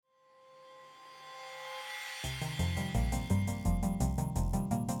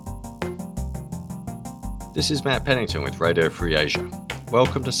This is Matt Pennington with Radio Free Asia.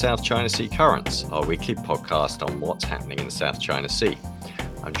 Welcome to South China Sea Currents, our weekly podcast on what's happening in the South China Sea.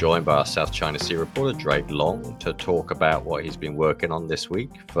 I'm joined by our South China Sea reporter, Drake Long, to talk about what he's been working on this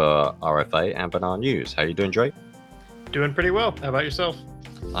week for RFA and Benar News. How are you doing, Drake? Doing pretty well. How about yourself?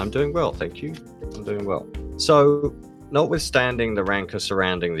 I'm doing well, thank you. I'm doing well. So, notwithstanding the rancor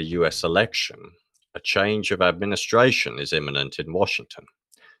surrounding the US election, a change of administration is imminent in Washington.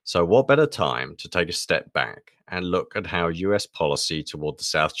 So what better time to take a step back and look at how US policy toward the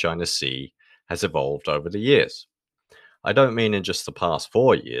South China Sea has evolved over the years? I don't mean in just the past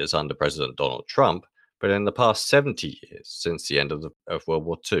 4 years under President Donald Trump, but in the past 70 years since the end of World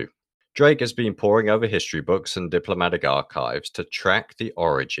War II. Drake has been poring over history books and diplomatic archives to track the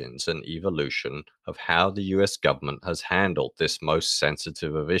origins and evolution of how the US government has handled this most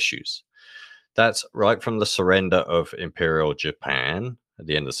sensitive of issues. That's right from the surrender of Imperial Japan at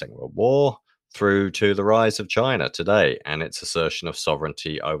the end of the Second World War through to the rise of China today and its assertion of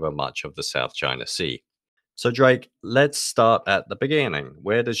sovereignty over much of the South China Sea. So, Drake, let's start at the beginning.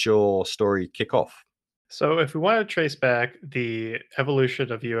 Where does your story kick off? So, if we want to trace back the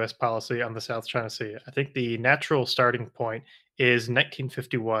evolution of US policy on the South China Sea, I think the natural starting point is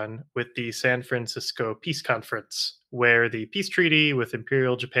 1951 with the San Francisco Peace Conference, where the peace treaty with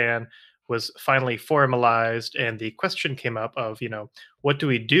Imperial Japan was finally formalized, and the question came up of, what do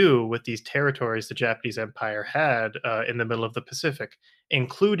we do with these territories the Japanese Empire had in the middle of the Pacific,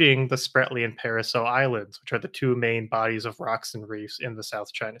 including the Spratly and Paracel Islands, which are the two main bodies of rocks and reefs in the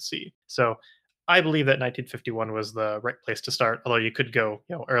South China Sea. So I believe that 1951 was the right place to start, although you could go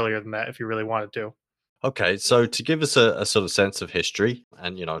earlier than that if you really wanted to. Okay, so to give us a sort of sense of history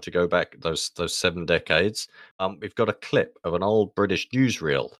and, to go back those 7 decades, we've got a clip of an old British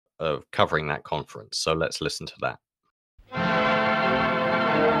newsreel of covering that conference. So let's listen to that.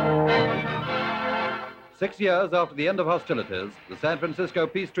 6 years after the end of hostilities, the San Francisco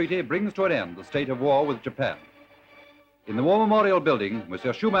Peace Treaty brings to an end the state of war with Japan. In the War Memorial Building,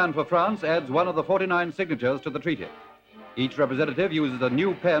 Monsieur Schuman for France adds one of the 49 signatures to the treaty. Each representative uses a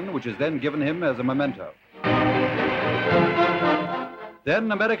new pen, which is then given him as a memento.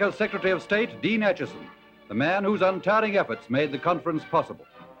 Then America's Secretary of State, Dean Acheson, the man whose untiring efforts made the conference possible.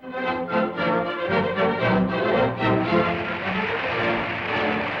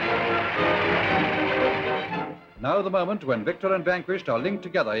 Now the moment when victor and vanquished are linked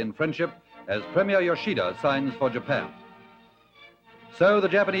together in friendship as Premier Yoshida signs for Japan. So the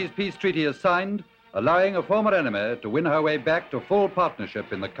Japanese peace treaty is signed, allowing a former enemy to win her way back to full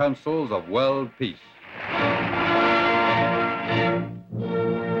partnership in the councils of world peace.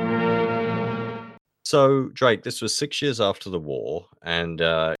 So, Drake, this was 6 years after the war, and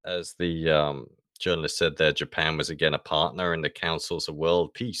as the journalist said there, Japan was again a partner in the councils of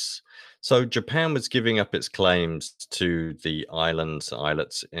world peace. So Japan was giving up its claims to the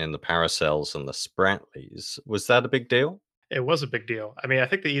islets in the Paracels and the Spratlys. Was that a big deal? It was a big deal. I mean, I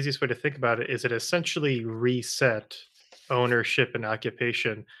think the easiest way to think about it is it essentially reset ownership and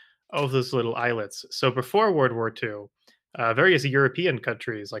occupation of those little islets. So before World War II, various European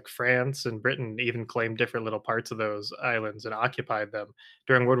countries like France and Britain even claimed different little parts of those islands and occupied them.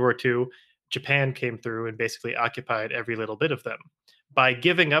 During World War II, Japan came through and basically occupied every little bit of them. By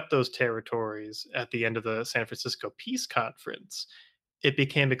giving up those territories at the end of the San Francisco Peace Conference, it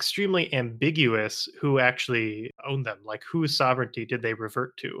became extremely ambiguous who actually owned them. Like, whose sovereignty did they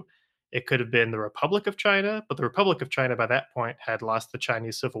revert to? It could have been the Republic of China, but the Republic of China by that point had lost the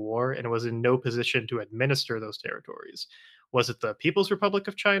Chinese Civil War and was in no position to administer those territories. Was it the People's Republic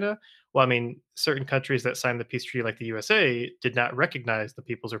of China? Well, I mean, certain countries that signed the peace treaty, like the USA, did not recognize the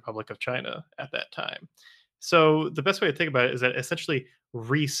People's Republic of China at that time. So the best way to think about it is that it essentially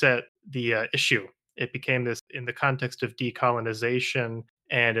reset the issue. It became this in the context of decolonization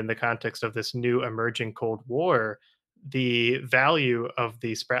and in the context of this new emerging Cold War. The value of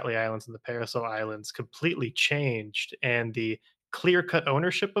the Spratly Islands and the Paracel Islands completely changed, and the clear cut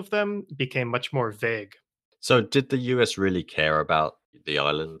ownership of them became much more vague. So did the US really care about the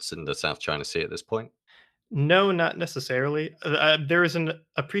islands in the South China Sea at this point? No, not necessarily. There is an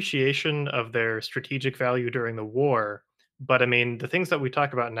appreciation of their strategic value during the war, but I mean, the things that we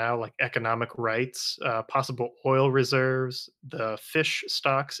talk about now, like economic rights, possible oil reserves, the fish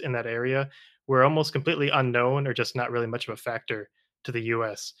stocks in that area, were almost completely unknown or just not really much of a factor to the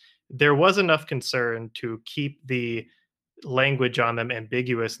US. There was enough concern to keep the language on them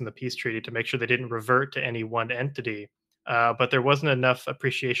ambiguous in the peace treaty to make sure they didn't revert to any one entity. But there wasn't enough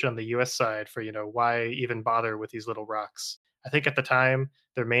appreciation on the U.S. side for why even bother with these little rocks. I think at the time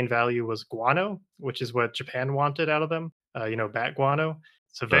their main value was guano, which is what Japan wanted out of them. Bat guano.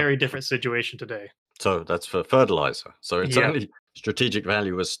 It's a Sure. very different situation today. So that's for fertilizer. So its Yeah. only strategic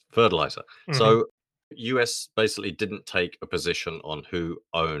value was fertilizer. Hmm. So US basically didn't take a position on who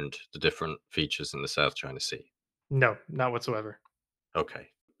owned the different features in the South China Sea. No, not whatsoever. Okay.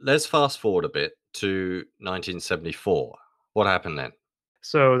 Let's fast forward a bit to 1974. What happened then?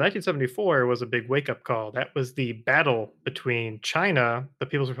 So 1974 was a big wake up call. That was the battle between China, the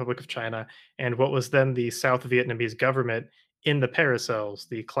People's Republic of China, and what was then the South Vietnamese government in the Paracels,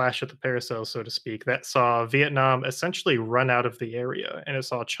 the clash of the Paracels, so to speak, that saw Vietnam essentially run out of the area. And it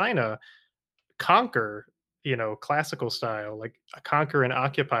saw China conquer, classical style, like conquer and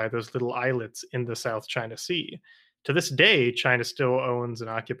occupy those little islets in the South China Sea. To this day, China still owns and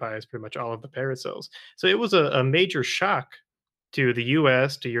occupies pretty much all of the Paracels. So it was a major shock to the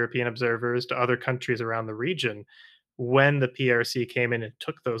US, to European observers, to other countries around the region when the PRC came in and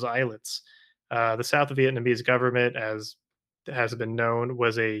took those islets. The South Vietnamese government, as has been known,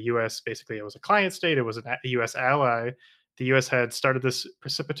 was a US, basically, it was a client state, it was a US ally. The US had started this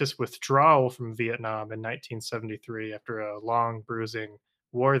precipitous withdrawal from Vietnam in 1973 after a long, bruising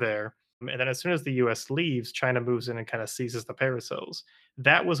war there. And then, as soon as the US leaves, China moves in and kind of seizes the Paracels.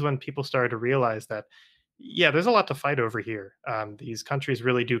 That was when people started to realize that, yeah, there's a lot to fight over here. These countries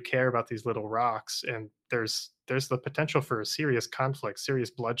really do care about these little rocks, and there's the potential for serious conflict, serious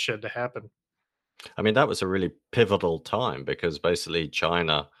bloodshed to happen. I mean, that was a really pivotal time because basically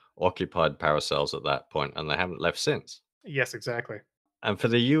China occupied Paracels at that point and they haven't left since. Yes, exactly. And for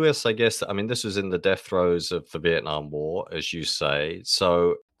the US, I guess, I mean, this was in the death throes of the Vietnam War, as you say.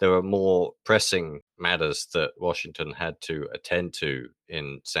 So there were more pressing matters that Washington had to attend to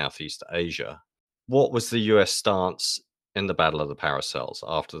in Southeast Asia. What was the US stance in the Battle of the Paracels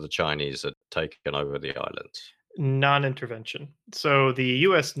after the Chinese had taken over the islands? Non-intervention. So the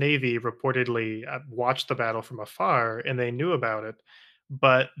U.S. Navy reportedly watched the battle from afar, and they knew about it,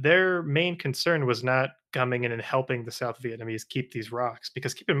 but their main concern was not coming in and helping the South Vietnamese keep these rocks.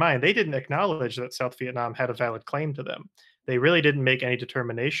 Because keep in mind, they didn't acknowledge that South Vietnam had a valid claim to them. They really didn't make any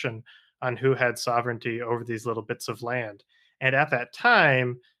determination on who had sovereignty over these little bits of land. And at that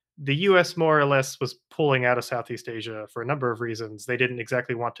time, the U.S. more or less was pulling out of Southeast Asia for a number of reasons. They didn't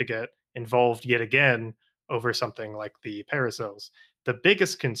exactly want to get involved yet again over something like the Paracels. The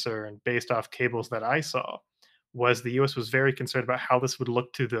biggest concern, based off cables that I saw, was the US was very concerned about how this would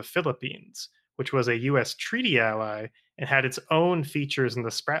look to the Philippines, which was a US treaty ally and had its own features in the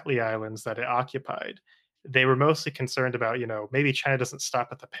Spratly Islands that it occupied. They were mostly concerned about, maybe China doesn't stop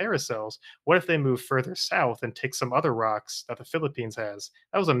at the Paracels. What if they move further south and take some other rocks that the Philippines has?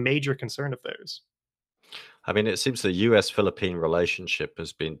 That was a major concern of theirs. I mean, it seems the US Philippine relationship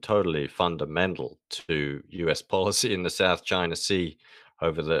has been totally fundamental to US policy in the South China Sea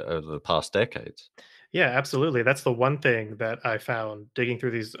over the past decades. Yeah, absolutely. That's the one thing that I found digging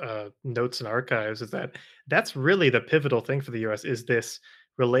through these notes and archives, is that that's really the pivotal thing for the U.S. is this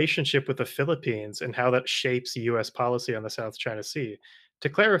relationship with the Philippines and how that shapes U.S. policy on the South China Sea. To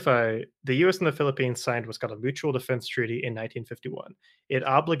clarify, the U.S. and the Philippines signed what's called a Mutual Defense Treaty in 1951. It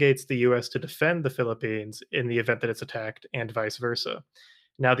obligates the U.S. to defend the Philippines in the event that it's attacked, and vice versa.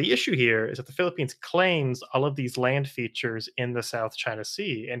 Now, the issue here is that the Philippines claims all of these land features in the South China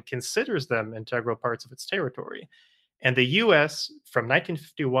Sea and considers them integral parts of its territory. And the US, from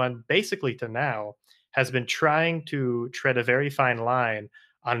 1951 basically to now, has been trying to tread a very fine line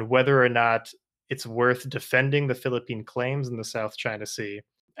on whether or not it's worth defending the Philippine claims in the South China Sea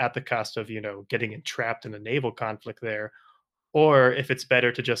at the cost of, getting entrapped in a naval conflict there, or if it's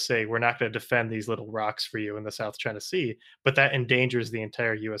better to just say, we're not going to defend these little rocks for you in the South China Sea, but that endangers the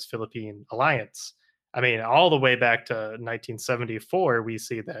entire US Philippine alliance. I mean, all the way back to 1974, we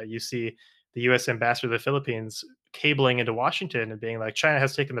see that. You see the US ambassador to the Philippines cabling into Washington and being like, China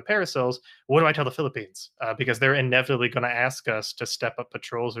has taken the Paracels. What do I tell the Philippines? Because they're inevitably going to ask us to step up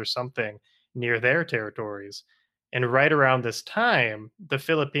patrols or something near their territories. And right around this time, the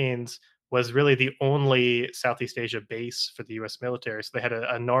Philippines was really the only Southeast Asia base for the US military. So they had an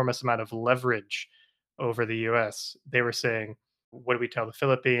enormous amount of leverage over the US. They were saying, what do we tell the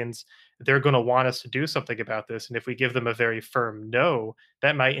Philippines? They're going to want us to do something about this. And if we give them a very firm no,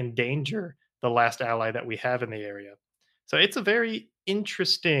 that might endanger the last ally that we have in the area. So it's a very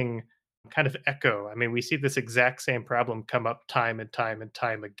interesting kind of echo. I mean, we see this exact same problem come up time and time and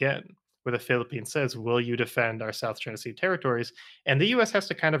time again, where the Philippines says, will you defend our South China Sea territories? And the US has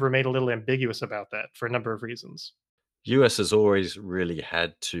to kind of remain a little ambiguous about that for a number of reasons. US has always really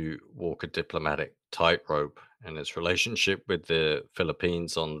had to walk a diplomatic tightrope in its relationship with the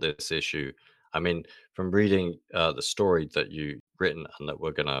Philippines on this issue. I mean, from reading the story that you written and that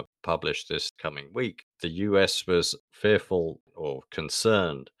we're going to publish this coming week, the US was fearful or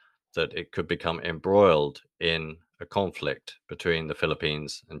concerned that it could become embroiled in a conflict between the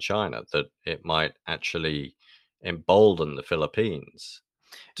Philippines and China, that it might actually embolden the Philippines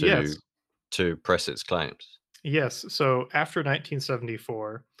Yes. to press its claims. Yes. So after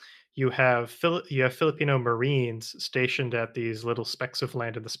 1974, you have Filipino Marines stationed at these little specks of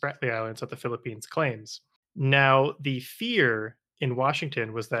land in the Spratly Islands that the Philippines claims. Now, the fear in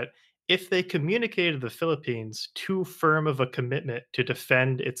Washington was that if they communicated to the Philippines too firm of a commitment to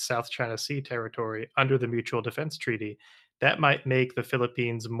defend its South China Sea territory under the Mutual Defense Treaty, that might make the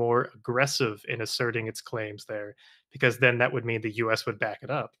Philippines more aggressive in asserting its claims there, because then that would mean the US would back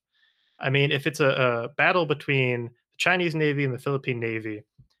it up. I mean, if it's a battle between the Chinese Navy and the Philippine Navy,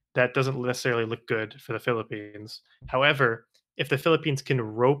 that doesn't necessarily look good for the Philippines. However, if the Philippines can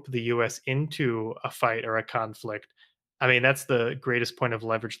rope the US into a fight or a conflict, I mean, that's the greatest point of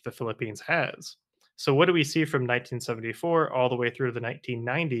leverage the Philippines has. So, what do we see from 1974 all the way through the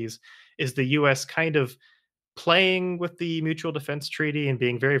 1990s is the US kind of playing with the mutual defense treaty and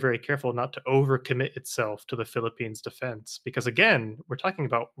being very, very careful not to overcommit itself to the Philippines' defense. Because again, we're talking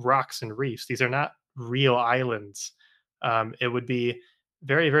about rocks and reefs. These are not real islands. It would be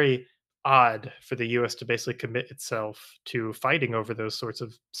very, very odd for the US to basically commit itself to fighting over those sorts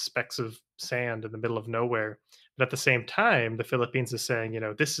of specks of sand in the middle of nowhere. But at the same time, the Philippines is saying,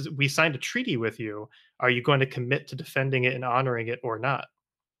 this is we signed a treaty with you. Are you going to commit to defending it and honoring it or not?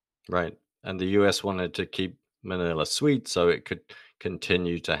 Right. And the US wanted to keep Manila sweet so it could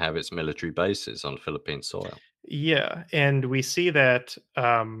continue to have its military bases on Philippine soil. Yeah, and we see that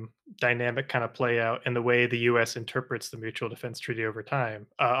dynamic kind of play out in the way the U.S. interprets the Mutual Defense Treaty over time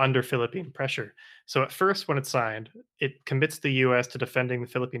under Philippine pressure. So, at first, when it's signed, it commits the U.S. to defending the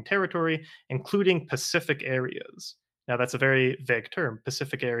Philippine territory, including Pacific areas. Now, that's a very vague term.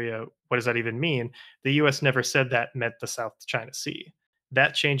 Pacific area, what does that even mean? The U.S. never said that meant the South China Sea.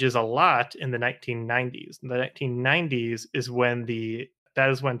 That changes a lot in the 1990s. In the 1990s is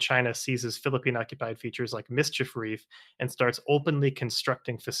when China seizes Philippine occupied features like Mischief Reef and starts openly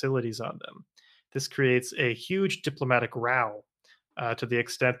constructing facilities on them. This creates a huge diplomatic row to the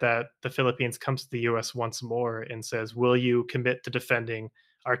extent that the Philippines comes to the US once more and says, will you commit to defending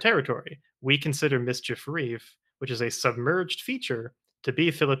our territory? We consider Mischief Reef, which is a submerged feature, to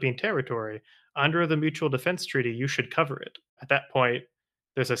be Philippine territory. Under the Mutual Defense Treaty, you should cover it. At that point,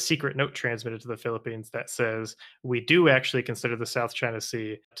 there's a secret note transmitted to the Philippines that says, we do actually consider the South China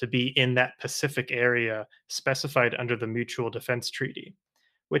Sea to be in that Pacific area specified under the Mutual Defense Treaty,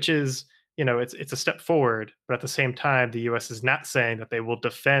 which is, it's a step forward, but at the same time, the US is not saying that they will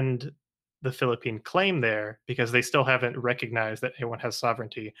defend the Philippine claim there because they still haven't recognized that anyone has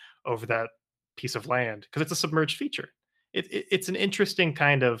sovereignty over that piece of land because it's a submerged feature. It's an interesting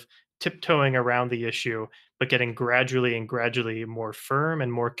kind of tiptoeing around the issue, but getting gradually and gradually more firm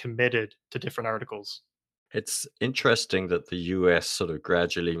and more committed to different articles. It's interesting that the US sort of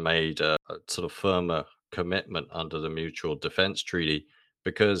gradually made a sort of firmer commitment under the Mutual Defense Treaty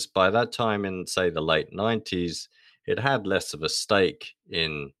because by that time in, say, the late 90s, it had less of a stake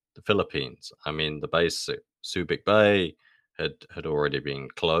in the Philippines. I mean, the base at Subic Bay had already been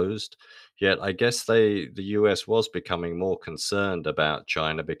closed. Yet I guess the US was becoming more concerned about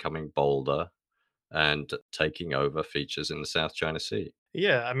China becoming bolder and taking over features in the South China Sea.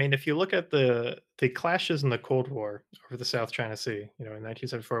 Yeah, I mean, if you look at the clashes in the Cold War over the South China Sea, in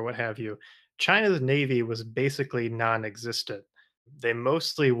 1974, what have you, China's navy was basically non-existent. They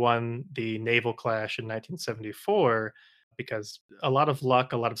mostly won the naval clash in 1974 because a lot of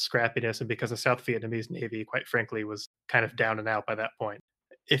luck, a lot of scrappiness, and because the South Vietnamese navy, quite frankly, was kind of down and out by that point.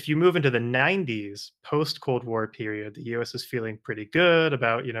 If you move into the 90s, post Cold War period, the US is feeling pretty good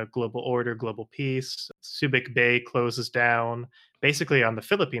about, global order, global peace. Subic Bay closes down basically on the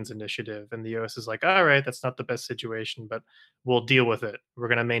Philippines initiative. And the US is like, all right, that's not the best situation, but we'll deal with it. We're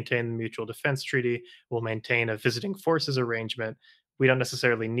going to maintain the Mutual Defense Treaty. We'll maintain a visiting forces arrangement. We don't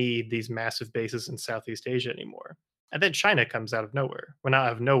necessarily need these massive bases in Southeast Asia anymore. And then China comes out of nowhere. Well, not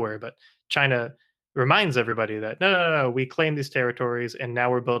out of nowhere, but China reminds everybody that no, no, no, no, we claim these territories and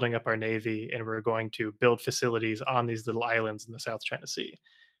now we're building up our navy and we're going to build facilities on these little islands in the South China Sea.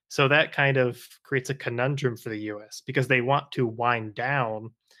 So that kind of creates a conundrum for the US because they want to wind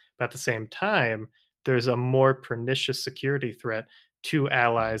down, but at the same time, there's a more pernicious security threat to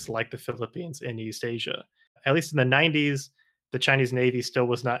allies like the Philippines in East Asia. At least in the 90s, the Chinese Navy still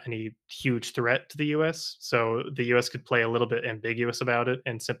was not any huge threat to the US. So the US could play a little bit ambiguous about it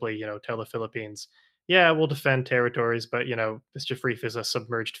and simply, tell the Philippines, yeah, we'll defend territories, but Mischief Reef is a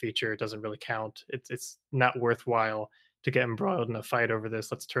submerged feature. It doesn't really count. It's not worthwhile to get embroiled in a fight over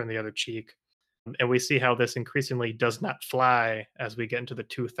this. Let's turn the other cheek. And we see how this increasingly does not fly as we get into the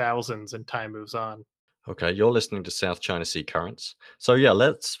 2000s and time moves on. Okay, you're listening to South China Sea Currents. So, yeah,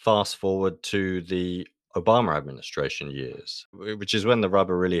 let's fast forward to the Obama administration years, which is when the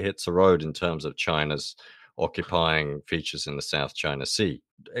rubber really hits the road in terms of China's occupying features in the South China Sea.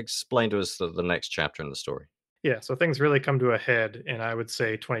 Explain to us the next chapter in the story. Yeah, so things really come to a head in, I would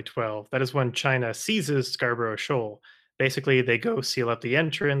say, 2012. That is when China seizes Scarborough Shoal. Basically, they go seal up the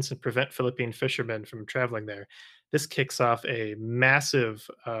entrance and prevent Philippine fishermen from traveling there. This kicks off a massive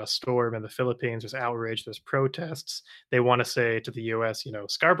storm in the Philippines. There's outrage, there's protests. They want to say to the US,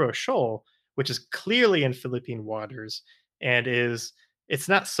 Scarborough Shoal, which is clearly in Philippine waters and it's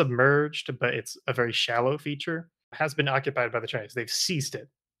not submerged, but it's a very shallow feature, has been occupied by the Chinese. They've seized it.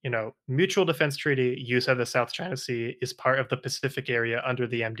 Mutual defense treaty, use of the South China Sea is part of the Pacific area under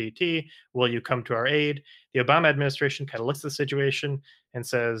the MDT. Will you come to our aid? The Obama administration kind of looks at the situation and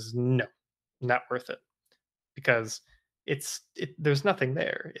says, no, not worth it because there's nothing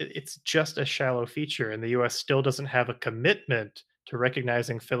there. It's just a shallow feature, and the U.S. still doesn't have a commitment to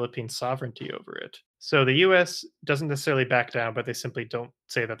recognizing Philippine sovereignty over it. So the U.S. doesn't necessarily back down, but they simply don't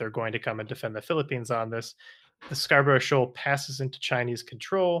say that they're going to come and defend the Philippines on this. The Scarborough Shoal passes into Chinese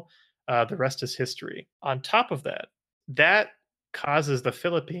control. The rest is history. On top of that, that causes the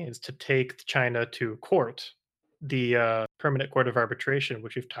Philippines to take China to court. The Permanent Court of Arbitration,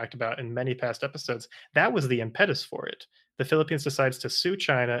 which we've talked about in many past episodes, that was the impetus for it. The Philippines decides to sue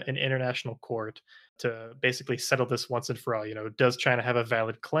China in international court to basically settle this once and for all. Does China have a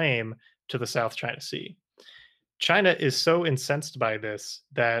valid claim to the South China Sea? China is so incensed by this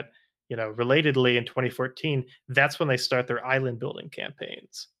that, relatedly in 2014, that's when they start their island building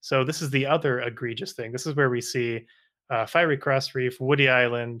campaigns. So this is the other egregious thing. This is where we see Fiery Cross Reef, Woody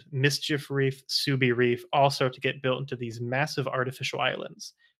Island, Mischief Reef, Subi Reef all start to get built into these massive artificial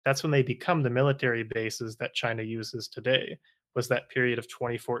islands. That's when they become the military bases that China uses today, was that period of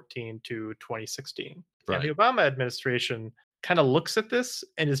 2014 to 2016. Right. And the Obama administration kind of looks at this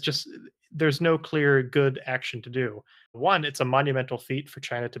and is just, there's no clear good action to do. One, it's a monumental feat for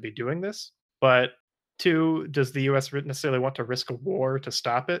China to be doing this. But two, does the US necessarily want to risk a war to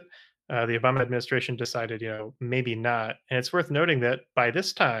stop it? The Obama administration decided, maybe not. And it's worth noting that by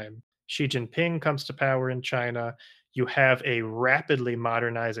this time, Xi Jinping comes to power in China. You have a rapidly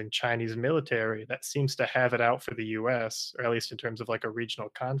modernizing Chinese military that seems to have it out for the US, or at least in terms of like a regional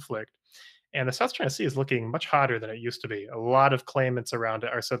conflict. And the South China Sea is looking much hotter than it used to be. A lot of claimants around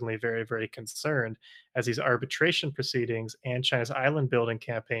it are suddenly very, very concerned as these arbitration proceedings and China's island building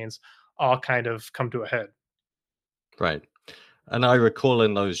campaigns all kind of come to a head. Right. And I recall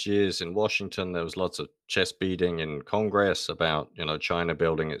in those years in Washington, there was lots of chest beating in Congress about, China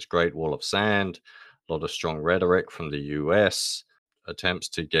building its Great Wall of Sand, a lot of strong rhetoric from the US, attempts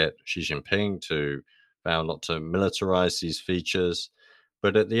to get Xi Jinping to vow not to militarize these features.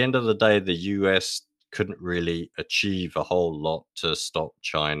 But at the end of the day, the US couldn't really achieve a whole lot to stop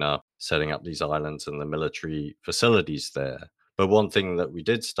China setting up these islands and the military facilities there. But one thing that we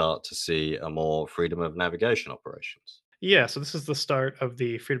did start to see are more freedom of navigation operations. Yeah, so this is the start of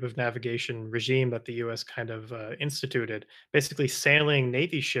the freedom of navigation regime that the US kind of instituted, basically sailing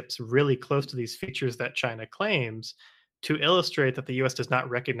Navy ships really close to these features that China claims to illustrate that the US does not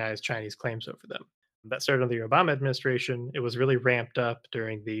recognize Chinese claims over them. That started under the Obama administration. It was really ramped up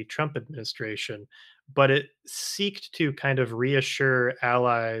during the Trump administration, but it seeked to kind of reassure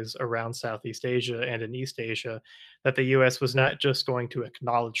allies around Southeast Asia and in East Asia that the US was not just going to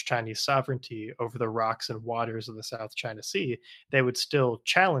acknowledge Chinese sovereignty over the rocks and waters of the South China Sea. They would still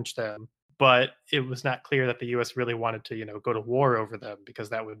challenge them, but it was not clear that the US really wanted to, go to war over them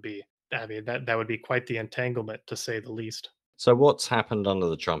because that would be, that would be quite the entanglement to say the least. So what's happened under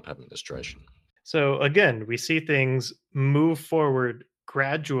the Trump administration? So again, we see things move forward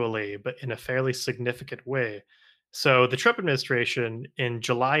gradually, but in a fairly significant way. So the Trump administration in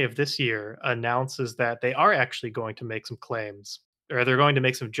July of this year announces that they are actually going to make some claims, or they're going to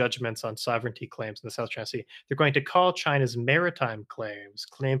make some judgments on sovereignty claims in the South China Sea. They're going to call China's maritime claims,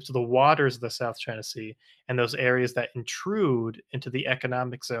 claims to the waters of the South China Sea, and those areas that intrude into the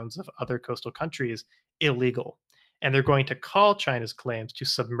economic zones of other coastal countries illegal. And they're going to call China's claims to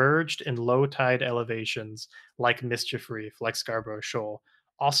submerged and low tide elevations like Mischief Reef, like Scarborough Shoal,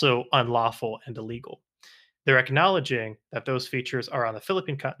 also unlawful and illegal. They're acknowledging that those features are on the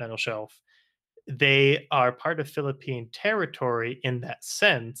Philippine continental shelf. They are part of Philippine territory in that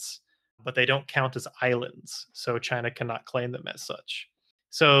sense, but they don't count as islands, so China cannot claim them as such.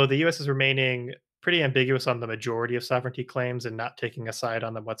 So the US is remaining pretty ambiguous on the majority of sovereignty claims and not taking a side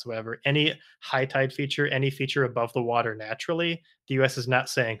on them whatsoever. Any high tide feature, any feature above the water naturally, the US is not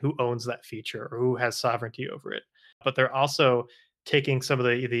saying who owns that feature or who has sovereignty over it. But they're also taking some of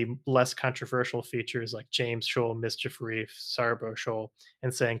the less controversial features like James Shoal, Mischief Reef, Sarbo Shoal,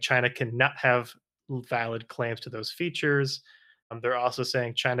 and saying China cannot have valid claims to those features. They're also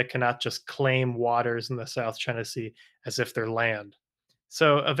saying China cannot just claim waters in the South China Sea as if they're land.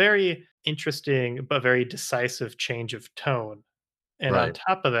 So a very interesting but very decisive change of tone. And on Right.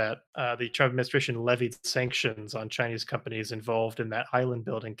 top of that, the Trump administration levied sanctions on Chinese companies involved in that island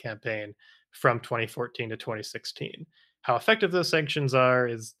building campaign from 2014 to 2016. How effective those sanctions are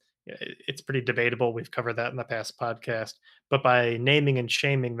is it's pretty debatable. We've covered that in the past podcast. But by naming and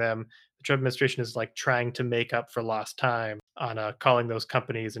shaming them, the Trump administration is like trying to make up for lost time on calling those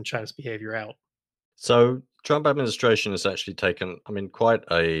companies and China's behavior out. So Trump administration has actually taken, I mean, quite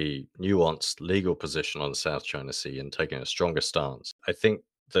a nuanced legal position on the South China Sea and taken a stronger stance. I think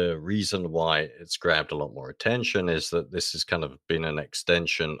the reason why it's grabbed a lot more attention is that this has kind of been an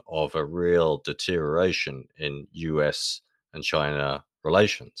extension of a real deterioration in US and China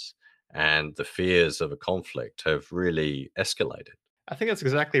relations. And the fears of a conflict have really escalated. I think that's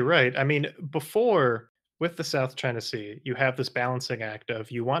exactly right. I mean, before with the South China Sea, you have this balancing act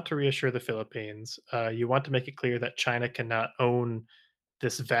of you want to reassure the Philippines, you want to make it clear that China cannot own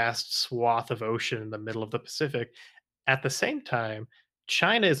this vast swath of ocean in the middle of the Pacific. At the same time,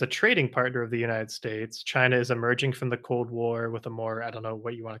 China is a trading partner of the United States. China is emerging from the Cold War with a more, I don't know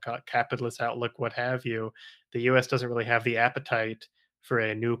what you want to call it, capitalist outlook, what have you. The US doesn't really have the appetite for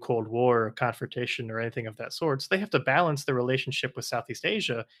a new Cold War or confrontation or anything of that sort. So they have to balance their relationship with Southeast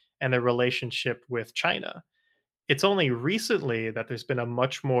Asia and their relationship with China. It's only recently that there's been a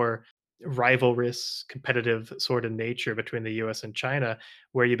much more rivalrous, competitive sort of nature between the US and China,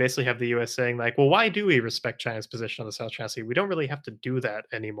 where you basically have the US saying, like, well, why do we respect China's position on the South China Sea? We don't really have to do that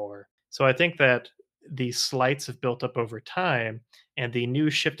anymore. So I think that these slights have built up over time, and the new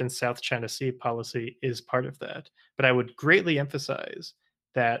shift in South China Sea policy is part of that. But I would greatly emphasize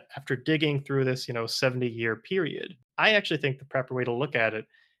that after digging through this, 70-year period, I actually think the proper way to look at it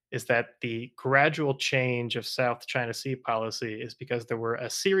is that the gradual change of South China Sea policy is because there were a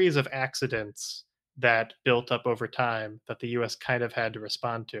series of accidents that built up over time that the US kind of had to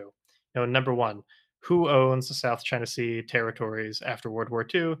respond to. Number one, who owns the South China Sea territories after World War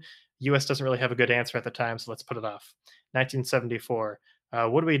II? US doesn't really have a good answer at the time, so let's put it off. 1974,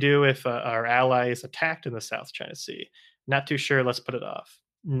 what do we do if our ally is attacked in the South China Sea? Not too sure, let's put it off.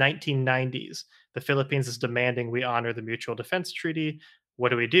 1990s, the Philippines is demanding we honor the Mutual Defense Treaty. What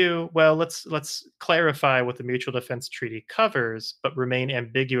do we do? Well, let's clarify what the Mutual Defense Treaty covers, but remain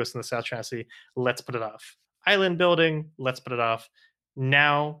ambiguous in the South China Sea. Let's put it off. Island building, let's put it off.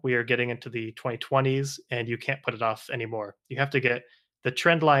 Now we are getting into the 2020s, and you can't put it off anymore. You have to get the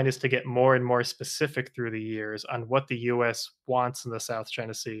trend line is to get more and more specific through the years on what the US wants in the South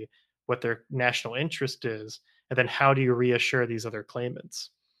China Sea, what their national interest is, and then how do you reassure these other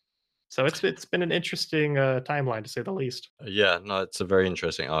claimants? So it's been an interesting timeline to say the least. Yeah, no, it's a very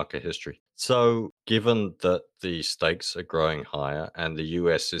interesting arc of history. So, given that the stakes are growing higher and the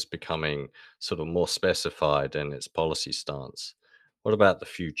US is becoming sort of more specified in its policy stance, what about the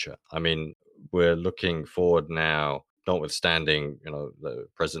future? I mean, we're looking forward now, notwithstanding, the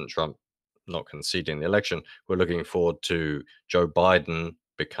President Trump not conceding the election, we're looking forward to Joe Biden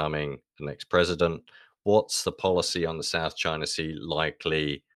becoming the next president. What's the policy on the South China Sea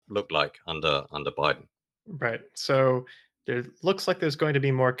likely look like under Biden? Right. So there looks like there's going to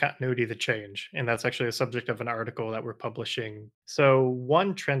be more continuity to change. And that's actually a subject of an article that we're publishing. So,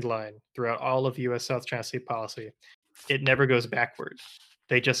 one trend line throughout all of US South China Sea policy, it never goes backward.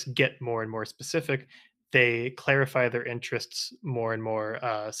 They just get more and more specific. They clarify their interests more and more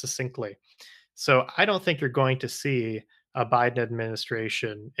succinctly. So, I don't think you're going to see a Biden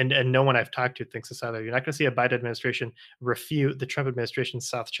administration, and no one I've talked to thinks this either. You're not going to see a Biden administration refute the Trump administration's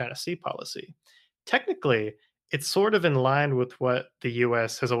South China Sea policy. Technically, it's sort of in line with what the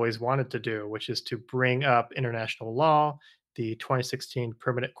US has always wanted to do, which is to bring up international law, the 2016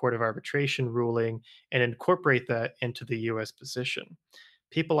 Permanent Court of Arbitration ruling, and incorporate that into the US position.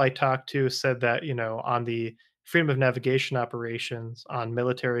 People I talked to said that, on the freedom of navigation operations, on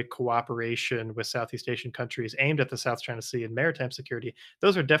military cooperation with Southeast Asian countries aimed at the South China Sea and maritime security,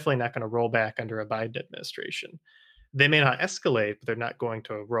 those are definitely not going to roll back under a Biden administration. They may not escalate, but they're not going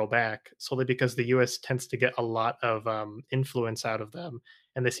to roll back solely because the US tends to get a lot of influence out of them,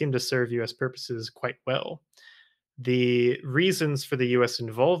 and they seem to serve US purposes quite well. The reasons for the US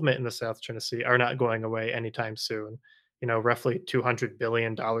involvement in the South China Sea are not going away anytime soon. roughly $200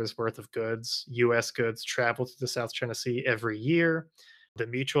 billion worth of goods, US goods, travel to the South China Sea every year. The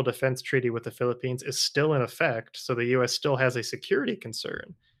Mutual Defense Treaty with the Philippines is still in effect, so the US still has a security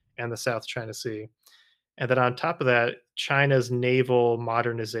concern in the South China Sea. And then on top of that, China's naval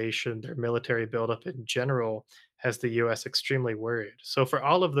modernization, their military buildup in general, has the US extremely worried. So, for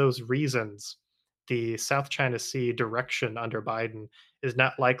all of those reasons, the South China Sea direction under Biden is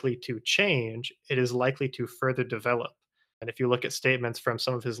not likely to change. It is likely to further develop. And if you look at statements from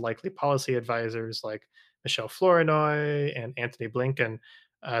some of his likely policy advisors like Michelle Flournoy and Anthony Blinken,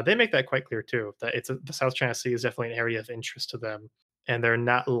 they make that quite clear too, that the South China Sea is definitely an area of interest to them. And they're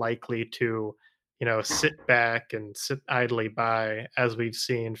not likely to sit back and sit idly by as we've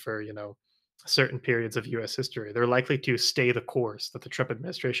seen for, certain periods of US history. They're likely to stay the course that the Trump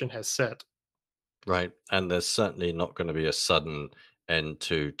administration has set. Right. And there's certainly not going to be a sudden end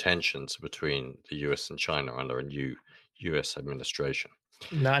to tensions between the US and China under a new US administration.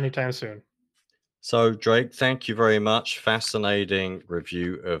 Not anytime soon. So, Drake, thank you very much. Fascinating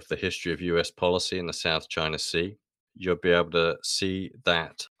review of the history of US policy in the South China Sea. You'll be able to see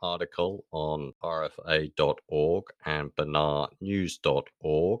that article on rfa.org and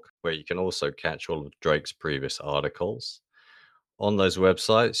banarnews.org, where you can also catch all of Drake's previous articles. On those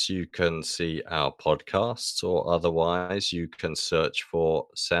websites, you can see our podcasts, or otherwise, you can search for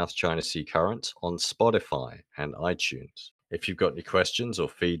South China Sea Current on Spotify and iTunes. If you've got any questions or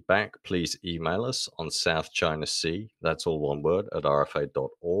feedback, please email us on South China Sea, that's all one word, at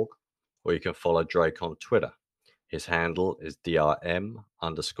rfa.org, or you can follow Drake on Twitter. His handle is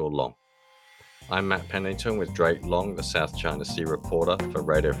DRM_Long. I'm Matt Pennington with Drake Long, the South China Sea reporter for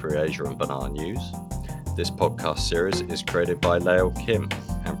Radio Free Asia and Banar News. This podcast series is created by Leo Kim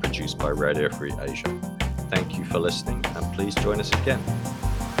and produced by Radio Free Asia. Thank you for listening, and please join us again.